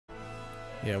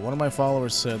Yeah, one of my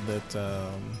followers said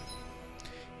that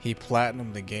he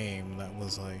platinumed the game. That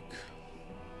was like...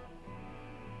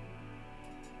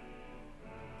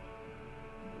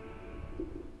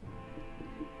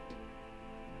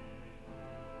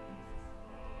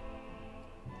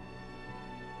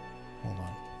 Hold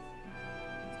on.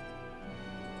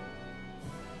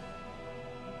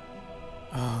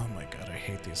 Oh my god, I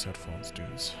hate these headphones,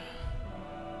 dudes.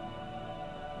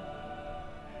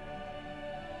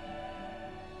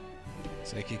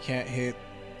 It's like you can't hit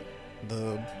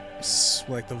the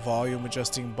volume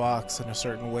adjusting box in a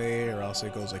certain way, or else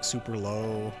it goes like super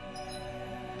low.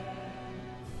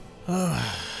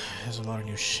 There's a lot of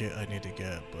new shit I need to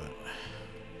get, but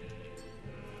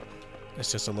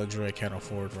it's just a luxury I can't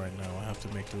afford right now. I have to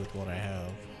make do with what I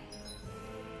have.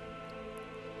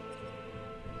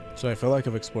 So I feel like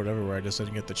I've explored everywhere. I just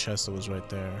didn't get the chest that was right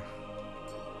there.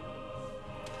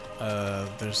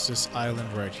 There's this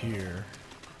island right here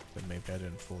that maybe I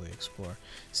didn't fully explore.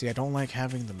 See, I don't like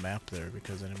having the map there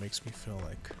because then it makes me feel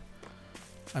like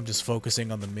I'm just focusing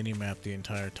on the mini-map the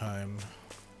entire time.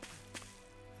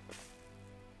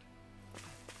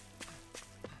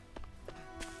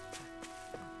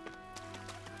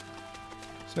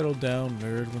 Settle down,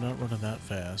 nerd. We're not running that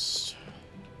fast.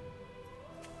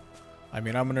 I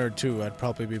mean, I'm a nerd too. I'd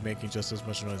probably be making just as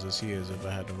much noise as he is if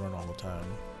I had to run all the time.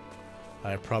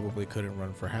 I probably couldn't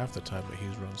run for half the time that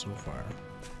he's run so far.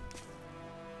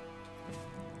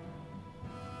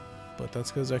 But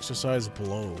that's because exercise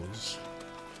blows.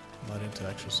 I'm not into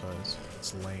exercise.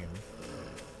 It's lame.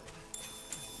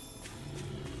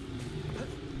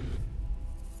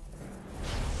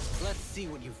 Let's see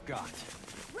what you've got.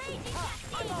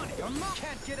 I'm on it. You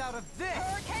Can't get out of this.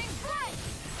 Hurricane flight.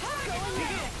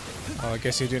 Oh, I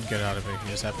guess he didn't get out of it. He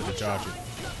just happened to dodge it.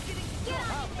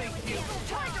 I'll face you.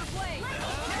 Tiger blade.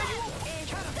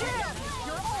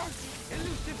 You're off.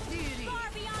 Elusive deity. Far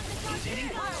beyond the dark. Hitting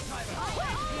pile driver.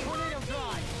 Tornado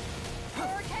drive.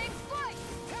 Hurricane flight.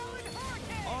 Talon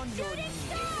hurricane. On your Shooting knees.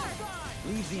 star.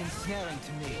 Leave the ensnaring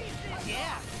to me.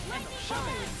 Yeah. Lightning Shove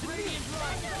bolt. it. Radiant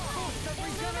drive. Boost of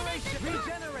regeneration.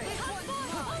 Regenerate.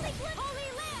 Holy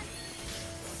land.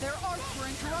 Their arcs were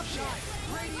interrupted.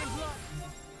 Radiant drive.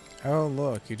 Oh,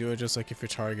 look. You do it just like if you're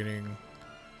targeting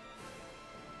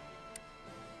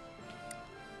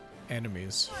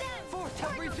enemies. Force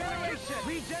of regeneration.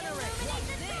 Regenerate.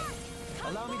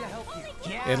 Allow me to help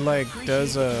you. Yeah. It like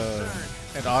does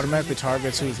it automatically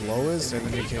targets who's lowest, and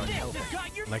then you can,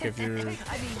 like if you're Yes,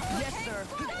 sir.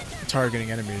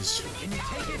 targeting enemies, Can you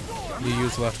take it? you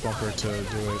use left bumper to do it.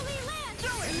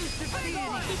 Elusive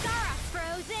deity.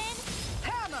 Frozen.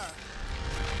 Hammer.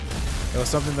 It was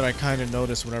something that I kind of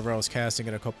noticed whenever I was casting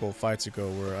it a couple of fights ago,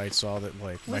 where I saw that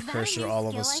like my cursor all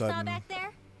of a sudden.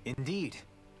 Indeed.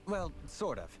 Well,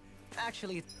 sort of.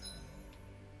 Actually,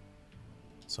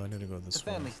 So I need to go it's this a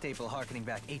way. family staple harkening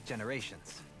back 8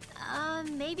 generations.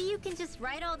 Maybe you can just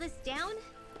write all this down?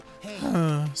 Hey,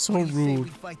 So what do you say we rude.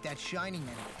 fight that shining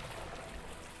enemy?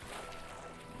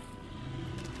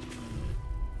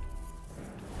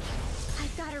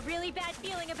 I've got a really bad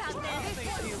feeling about this. Dance in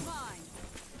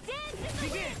the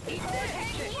wind. Eat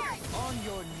Hurricane here. On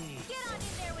your knees. Get on in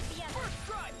there with the others.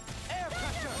 Air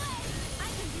pressure. I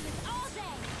can do this all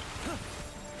day.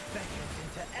 Beckons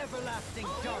into everlasting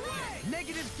darkness.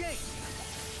 Negative gate.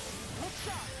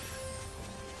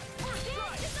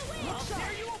 Dance in the wind. I'll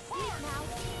tear you apart. Now,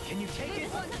 Can you take it?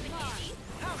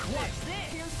 What's this?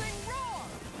 Piercing roar.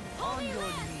 On your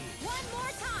land. knees. One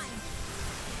more time.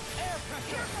 Air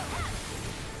pressure.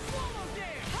 Swallow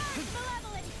dance.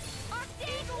 Malevolent.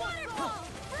 Arctic waterfall.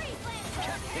 Freeze land.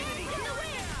 Captivity. Dance in the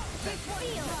wind.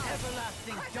 Feel.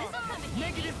 Everlasting darkness.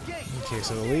 Negative gate. Okay,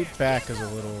 so the leap back is a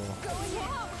little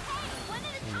Whoa. Hey, one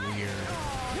at a time. weird.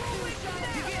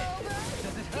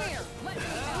 Does it hurt? Let me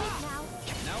Sweet now.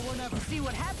 Now we're never. See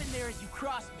what happened there is you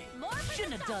crossed me. More for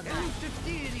Shouldn't the have done sun. that. Elusive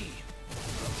deity.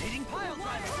 Rotating pile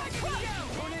driver.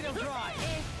 Tornado drive.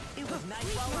 It was nice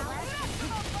while it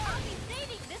lasted. I'll be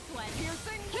saving this one.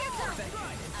 piercing Here's roar. a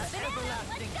banana. Let's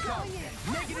Everlasting go. darkness.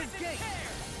 Negative gate.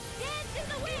 Dance in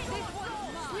the wind.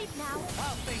 Sleep now.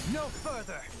 I'll face no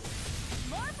further.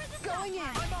 More for the Going in.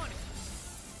 I'm on it.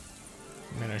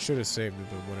 Man, I should have saved it,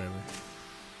 but whatever.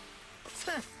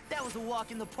 That was a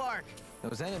walk in the park.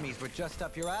 Those enemies were just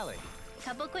up your alley.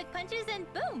 Couple quick punches and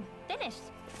boom, finished.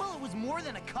 Well, it was more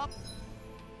than a cup.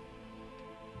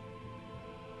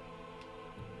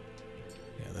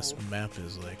 Yeah, this map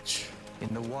is like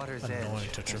In the water's Annoying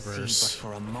edge, to there traverse. seemed but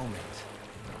for a moment,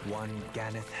 one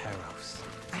Ganeth Harrows.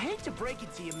 I hate to break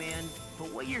it to you, man,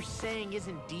 but what you're saying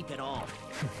isn't deep at all.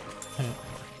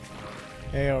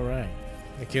 Hey, alright.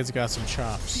 The kid's got some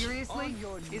chops. Seriously?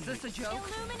 Is this a joke?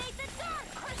 Illuminate the dark!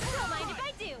 Don't mind if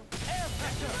I do!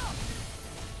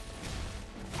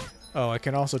 Oh, I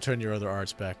can also turn your other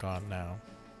arts back on now.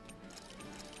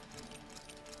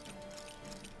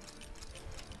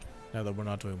 Now that we're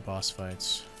not doing boss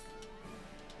fights.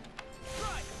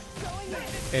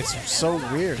 It's so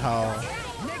weird how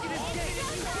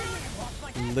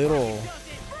little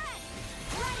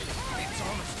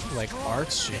like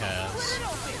arts she has.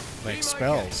 Like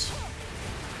spells.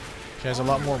 She has a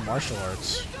lot more martial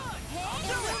arts.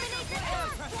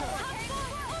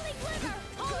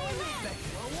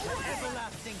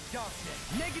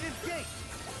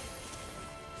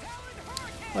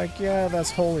 Like, yeah, that's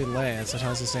Holy Lance. It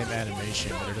has the same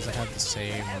animation, but it doesn't have the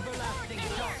same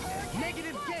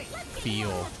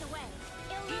feel.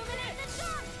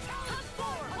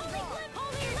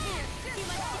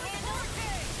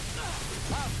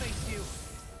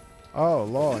 Oh,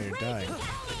 lol, you're dying.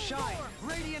 Shine,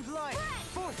 radiant light,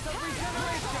 force of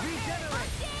regeneration.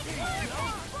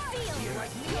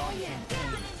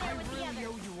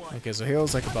 Okay, so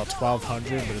heal's like about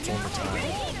 1200, but it's over time.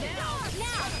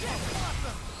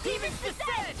 Demon's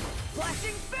descent!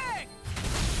 Flashing bang!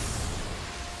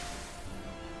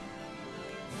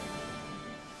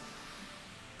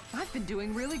 I've been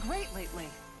doing really great lately.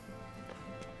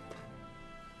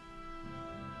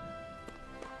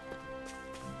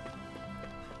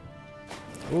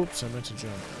 Oops, I meant to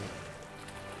jump.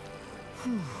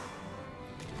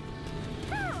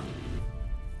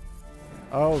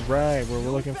 Oh, right, we're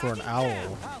looking for an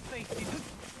owl.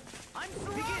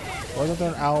 Wasn't there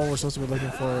an owl we're supposed to be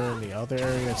looking for in the other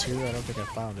area too? I don't think I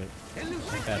found it.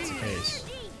 If that's the case.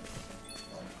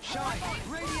 Shine,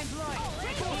 radiant light,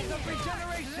 force of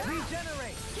regeneration.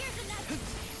 Regenerate.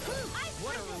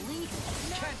 What a relief.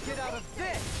 Can't get out of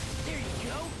this. There you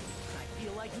go. I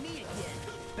feel like me again.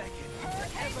 Beckon to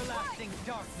everlasting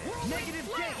darkness. Negative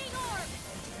gate.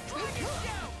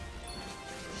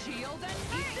 Shield and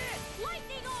eat it!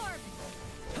 Lightning orb!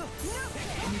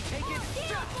 Can you take it?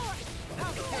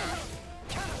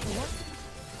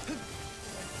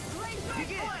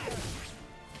 Begin.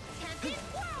 Tempest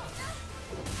whirl!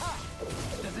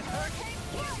 Does it hurt?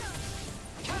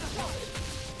 Catapult.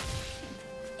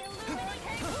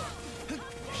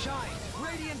 Shine,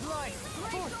 radiant light,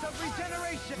 force of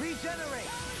regeneration. Regenerate.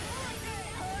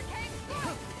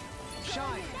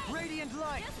 Shine, radiant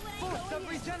light, force of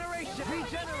regeneration.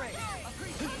 Regenerate.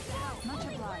 Much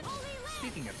obliged.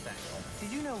 Speaking of sex,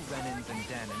 did you know Renans and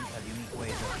Danans have unique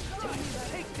ways of...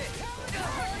 Take this.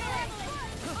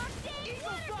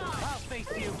 I'll face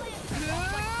you.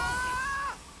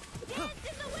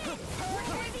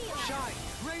 Shine,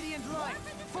 radiant light,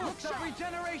 force of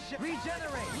regeneration.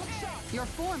 Regenerate. Your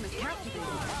form is captivating.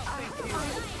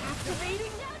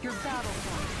 Captivating? Your battle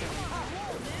form.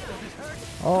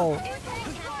 Oh,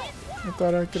 I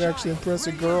thought I could actually impress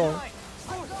a girl.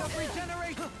 Force of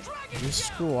regeneration. You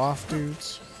screw off,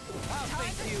 dudes. I'll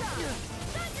face you.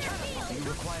 You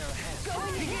require a hand.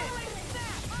 Begin.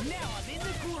 Now I'm in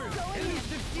the groove.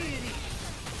 Elusive deity.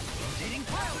 Rotating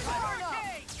pile driver.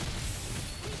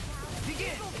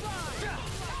 Begin.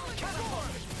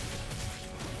 Catapult.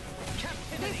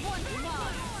 Captivity.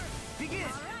 Begin.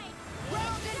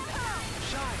 Round and pound.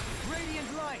 Shine. Radiant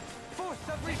light. Force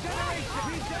of regeneration.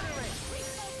 Regenerate.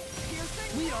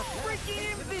 We are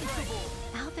freaking invincible.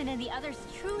 Alvin and the others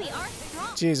truly are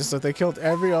strong. Jesus, so they killed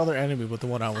every other enemy but the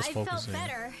one I was I focusing. felt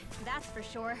better, that's for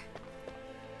sure.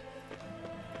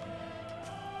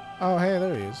 Oh, hey,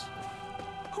 there he is.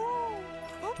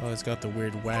 Oh, it's got the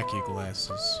weird wacky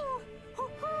glasses.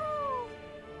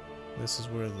 This is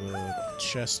where the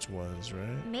chest was,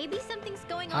 right? Maybe something's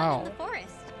going on in the Ow.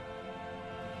 forest.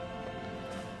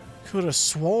 Could have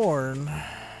sworn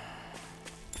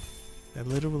that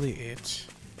literally it.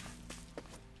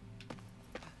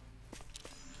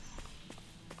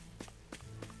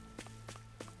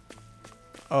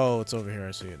 Oh, it's over here.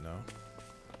 I see it now.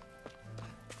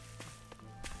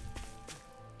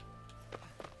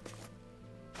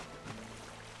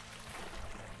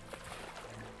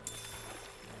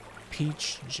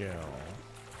 Peach gel.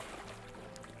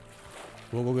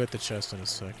 We'll go get the chest in a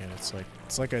second. It's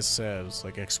like I said, it's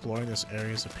like exploring this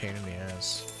area is a pain in the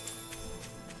ass.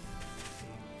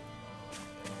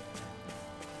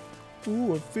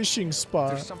 Ooh, a fishing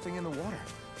spot. There's something in the water.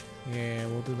 Yeah,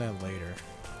 we'll do that later.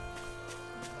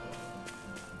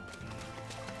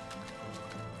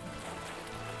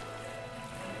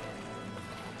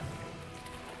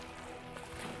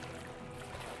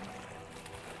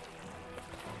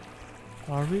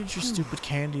 I'll read your stupid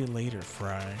candy later,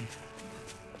 Fry.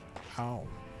 Ow.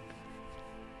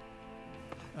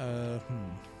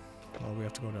 Oh, we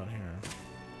have to go down here.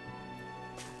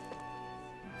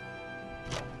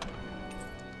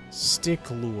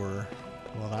 Stick lure.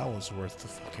 Well, that was worth the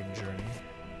fucking journey.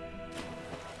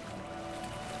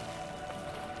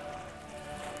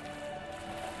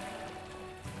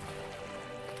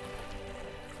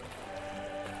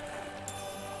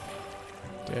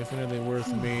 Definitely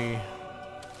worth me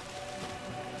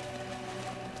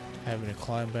having to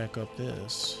climb back up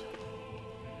this.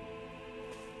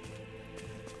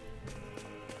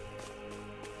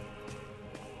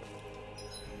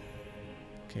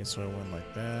 Okay, so I went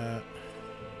like that.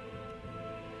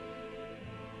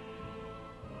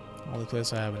 Only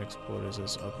place I haven't explored is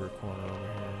this upper corner over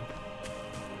here.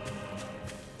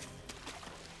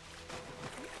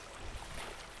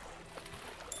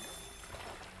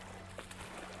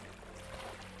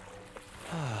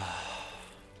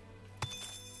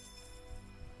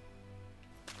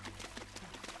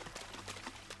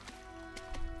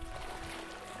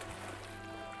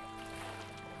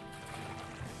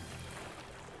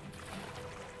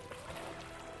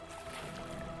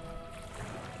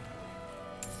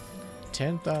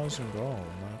 $10,000 gold,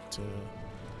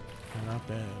 not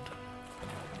bad.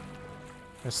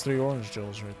 That's 3 orange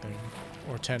jewels right there,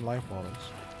 or 10 life bottles.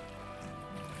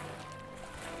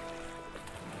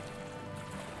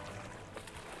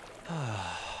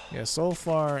 Yeah, so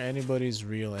far anybody's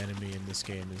real enemy in this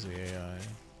game is the AI.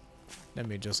 I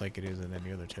mean, just like it is in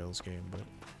any other Tales game, but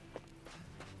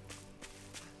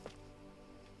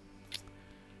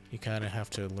you kind of have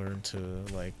to learn to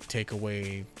like take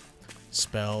away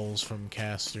spells from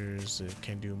casters that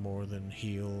can do more than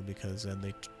heal, because then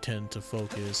they tend to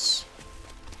focus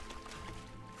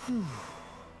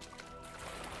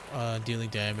dealing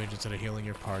damage instead of healing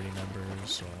your party members.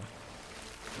 So,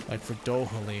 like for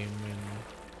Dohalim and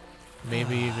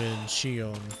maybe even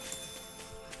Shion,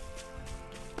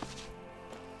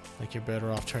 like you're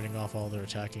better off turning off all their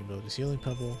attacking abilities. Healing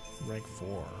Pebble, rank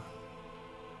 4.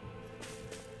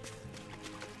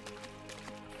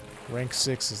 Rank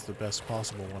 6 is the best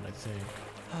possible one, I think.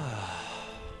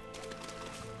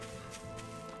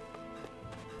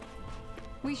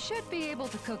 We should be able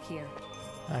to cook here.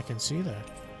 I can see that.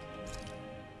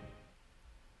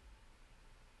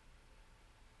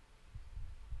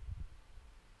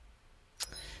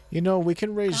 You know, we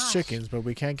can raise chickens, but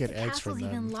we can't get eggs from them. The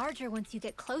castle's even larger once you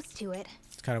get close to it.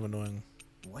 It's kind of annoying.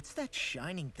 What's that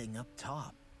shining thing up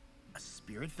top? A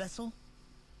spirit vessel?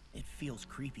 It feels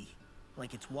creepy.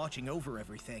 Like it's watching over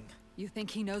everything. You think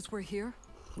he knows we're here?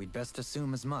 We'd best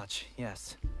assume as much,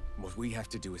 yes. What we have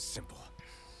to do is simple.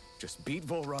 Just beat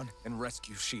Volrun and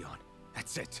rescue Shion.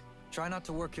 That's it. Try not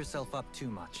to work yourself up too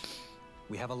much.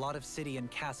 We have a lot of city and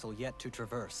castle yet to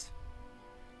traverse.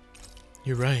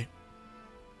 You're right.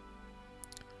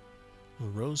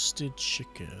 Roasted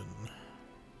chicken.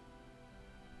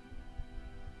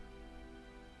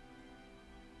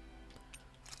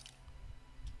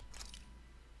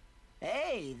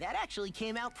 Hey, that actually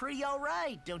came out pretty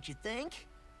alright, don't you think?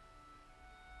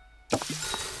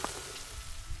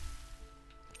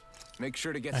 Make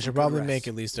sure to get I some should good probably rest. make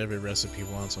at least every recipe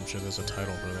once. I'm sure there's a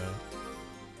title for that.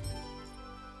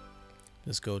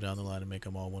 Just go down the line and make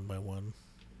them all one by one.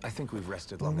 I think we've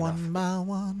rested long One enough. by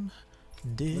one,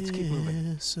 Let's keep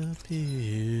moving.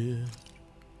 disappear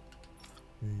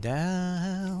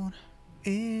down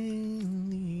in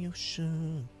the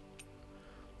ocean.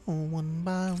 One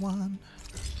by one,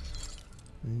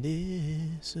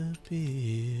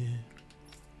 disappear.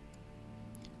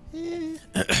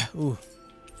 Ooh,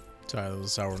 sorry, that was a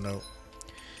sour note.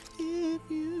 If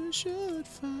you should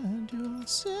find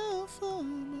yourself a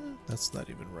man. That's not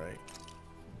even right.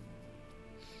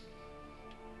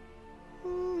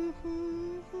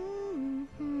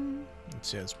 Let's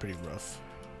see, it's pretty rough.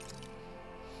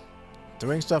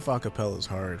 Doing stuff a cappella is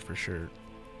hard for sure.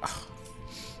 Ugh.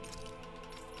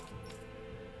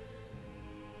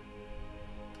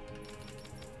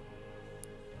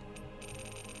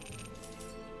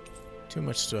 Too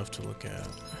much stuff to look at.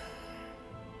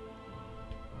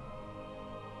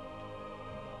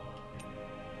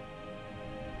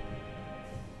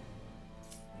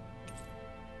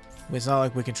 It's not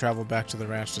like we can travel back to the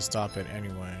ranch to stop it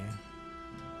anyway.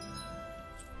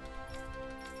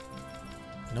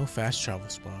 No fast travel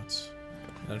spots.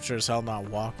 And I'm sure as hell not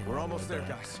walking. We're all the almost way there,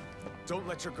 back. guys. Don't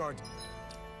let your guard.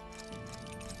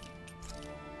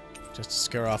 Just to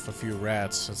scare off a few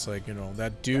rats. It's like, you know,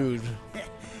 that dude.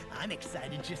 I'm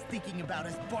excited just thinking about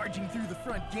us barging through the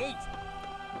front gate.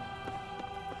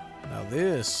 Now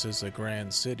this is a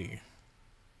grand city.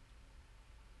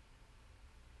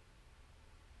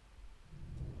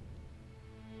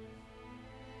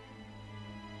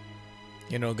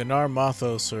 You know, Ganar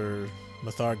Mathos or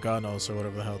Mathar Ganos or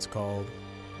whatever the hell it's called.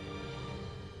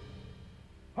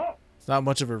 It's not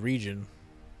much of a region.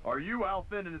 Are you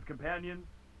Alfin and his companions?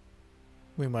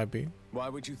 We might be. Why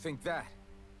would you think that?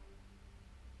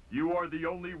 You are the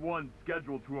only ones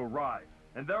scheduled to arrive,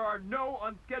 and there are no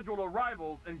unscheduled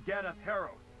arrivals in Ganath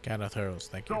Haros. Ganath Haros,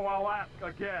 thank you. So I'll ask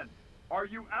again, are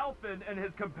you Alfin and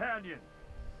his companions?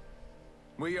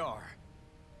 We are.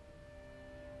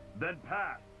 Then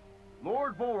pass.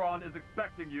 Lord Volron is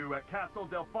expecting you at Castle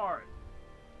Delpharis.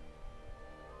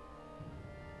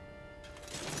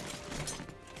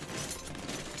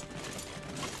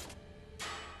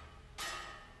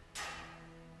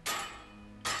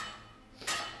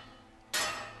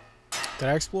 Did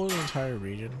I explore the entire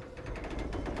region?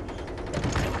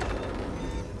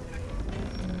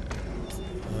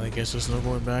 Well, I guess there's no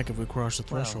going back if we cross the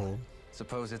threshold. Well,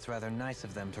 suppose it's rather nice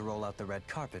of them to roll out the red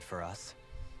carpet for us.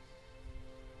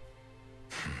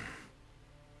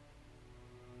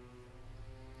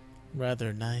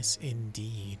 Rather nice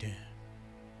indeed.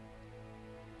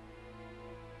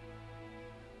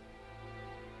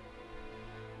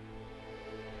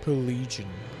 Pelagian.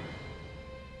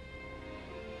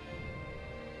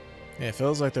 Yeah, it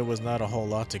feels like there was not a whole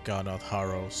lot to Ganath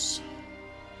Haros.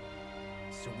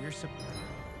 So we're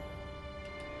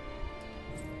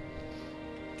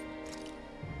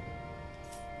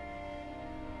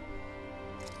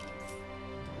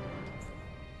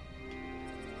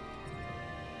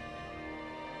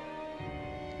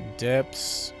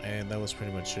Depths, and that was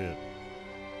pretty much it.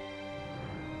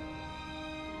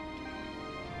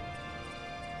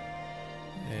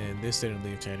 And this didn't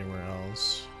lead to anywhere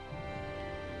else.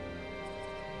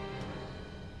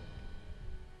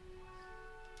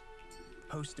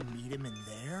 supposed to meet him in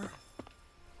there?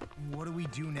 What do we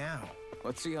do now?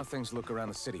 Let's see how things look around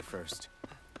the city first.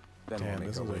 Then Damn, we'll make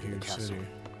this our is a way to the huge castle. city.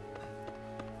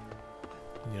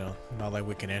 You know, not like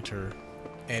we can enter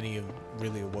any of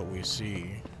really what we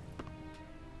see.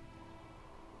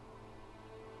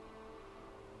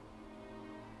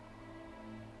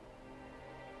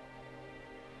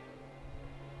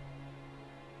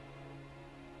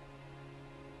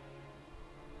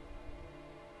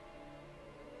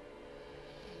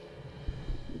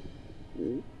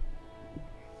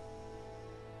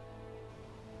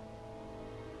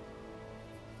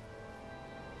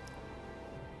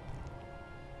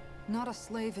 Not a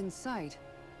slave in sight.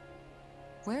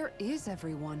 Where is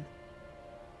everyone?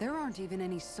 There aren't even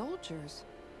any soldiers.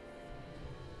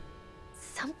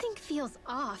 Something feels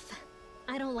off.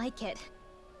 I don't like it.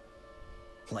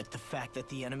 Like the fact that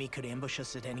the enemy could ambush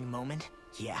us at any moment?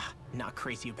 Yeah, not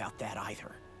crazy about that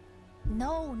either.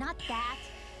 No, not that.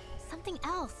 Something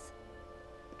else.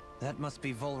 That must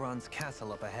be Volron's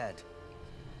castle up ahead.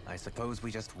 I suppose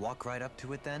we just walk right up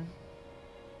to it then?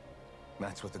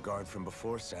 That's what the guard from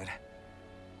before said.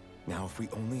 Now, if we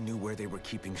only knew where they were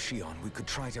keeping Shion, we could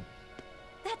try to...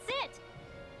 That's it!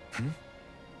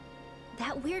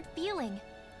 That weird feeling.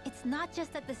 It's not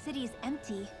just that the city is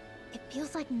empty. It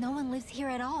feels like no one lives here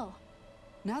at all.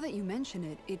 Now that you mention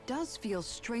it, it does feel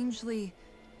strangely...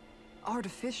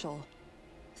 artificial.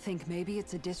 Think maybe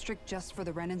it's a district just for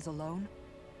the Renans alone?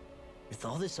 With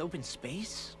all this open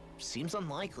space, seems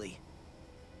unlikely.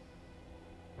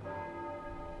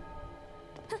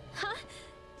 Huh?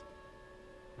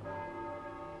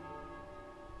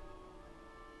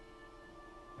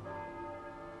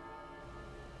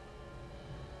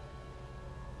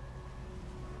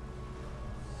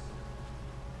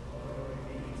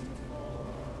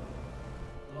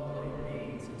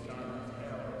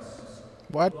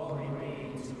 What?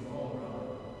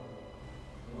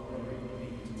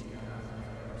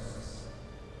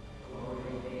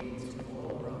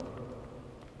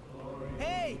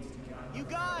 Hey! You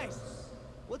guys!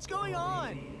 What's going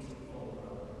on?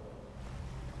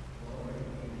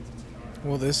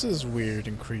 Well, this is weird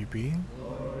and creepy.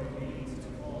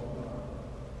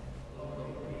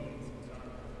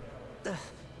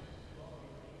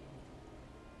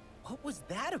 What was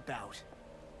that about?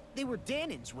 They were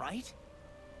Danins, right?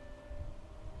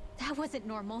 That wasn't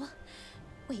normal.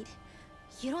 Wait,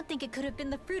 you don't think it could have been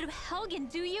the fruit of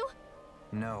Helgen, do you?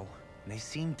 No, they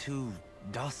seem too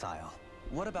docile.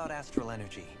 What about astral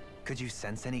energy? Could you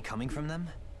sense any coming from them?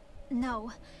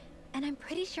 No, and I'm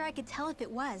pretty sure I could tell if it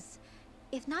was.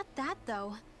 If not that,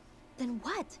 though, then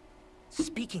what?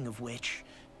 Speaking of which,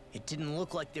 it didn't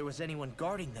look like there was anyone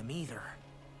guarding them either.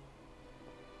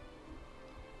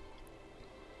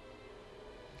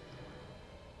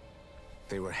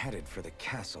 They were headed for the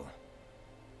castle.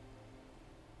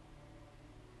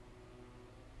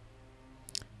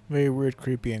 Very weird,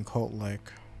 creepy, and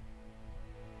cult-like.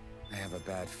 I have a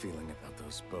bad feeling about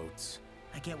those boats.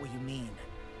 I get what you mean.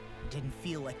 It didn't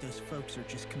feel like those folks are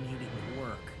just commuting to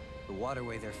work. The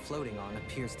waterway they're floating on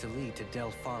appears to lead to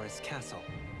Del Farra's castle.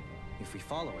 If we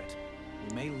follow it,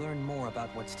 we may learn more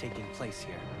about what's taking place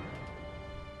here.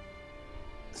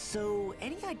 So,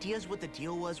 any ideas what the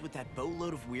deal was with that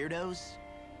boatload of weirdos?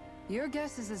 Your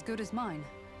guess is as good as mine.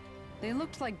 They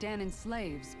looked like Danon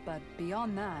slaves, but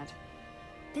beyond that...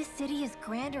 This city is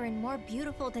grander and more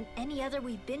beautiful than any other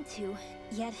we've been to,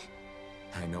 yet...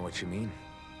 I know what you mean.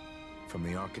 From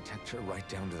the architecture right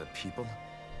down to the people,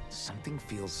 something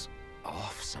feels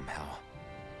off somehow.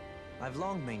 I've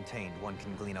long maintained one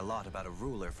can glean a lot about a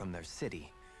ruler from their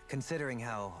city. Considering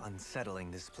how unsettling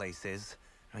this place is,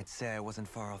 I'd say I wasn't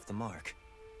far off the mark.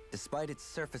 Despite its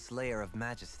surface layer of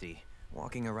majesty,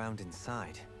 walking around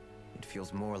inside, it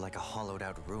feels more like a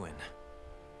hollowed-out ruin.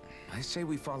 I say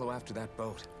we follow after that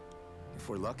boat. If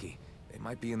we're lucky, they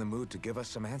might be in the mood to give us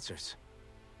some answers.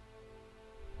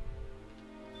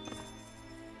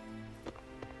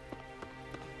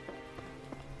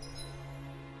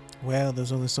 Well,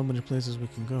 there's only so many places we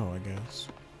can go, I guess.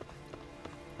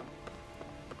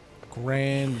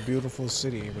 Grand, beautiful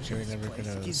city, but you're never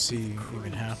gonna see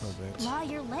even half of it. La,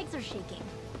 your legs are shaking.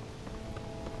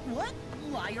 What?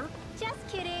 Liar! Just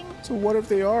kidding. So what if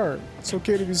they are? It's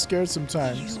okay to be scared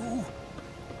sometimes. You...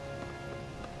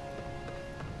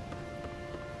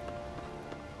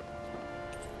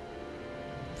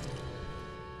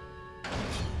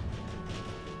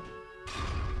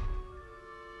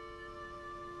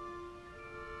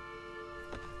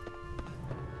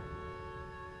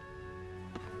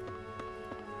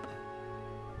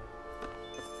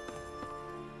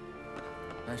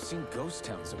 I've seen ghost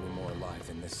towns that were more alive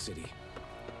than this city.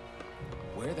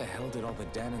 Where the hell did all the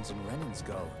Danons and Renans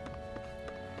go?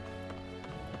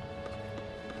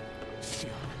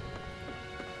 Shit.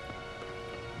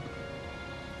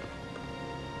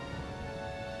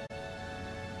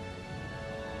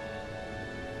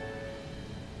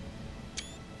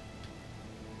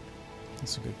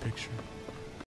 That's a good picture.